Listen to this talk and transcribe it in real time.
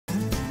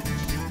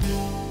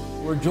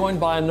We're joined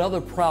by another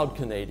proud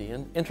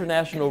Canadian,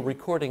 international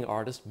recording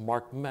artist,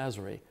 Mark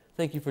Masri.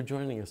 Thank you for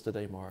joining us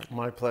today, Mark.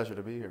 My pleasure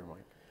to be here,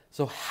 Mike.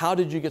 So how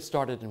did you get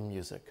started in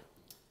music?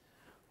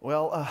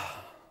 Well, I'm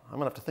going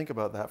to have to think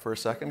about that for a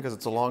second because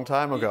it's a long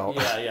time ago.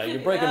 Yeah, you're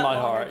breaking my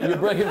heart. You're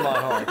breaking my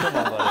heart. Come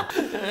on, buddy.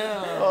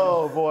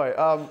 Oh, boy.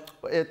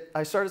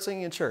 I started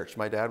singing in church.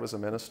 My dad was a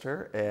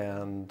minister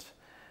and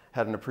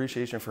had an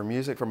appreciation for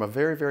music from a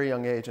very, very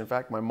young age. In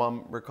fact, my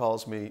mom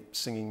recalls me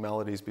singing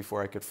melodies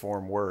before I could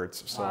form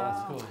words. So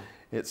Wow.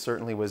 It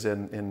certainly was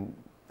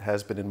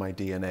has been in my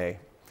DNA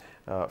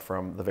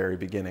from the very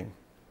beginning.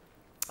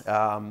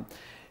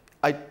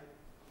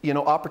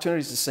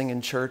 Opportunities to sing in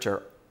church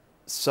are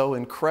so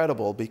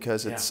incredible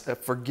because it's a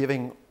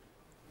forgiving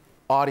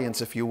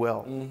audience, if you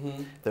will.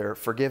 Mm-hmm. They're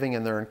forgiving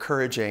and they're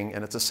encouraging,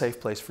 and it's a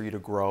safe place for you to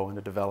grow and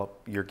to develop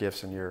your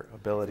gifts and your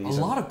abilities.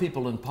 A lot of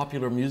people in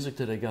popular music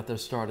today got their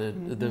start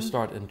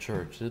in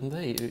church, didn't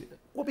they?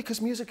 Well,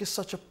 because music is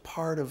such a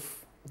part of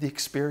the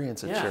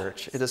experience at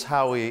church. It is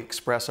how we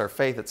express our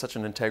faith. It's such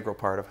an integral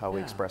part of how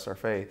we express our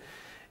faith.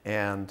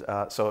 And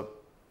so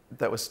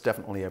that was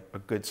definitely a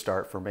good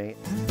start for me.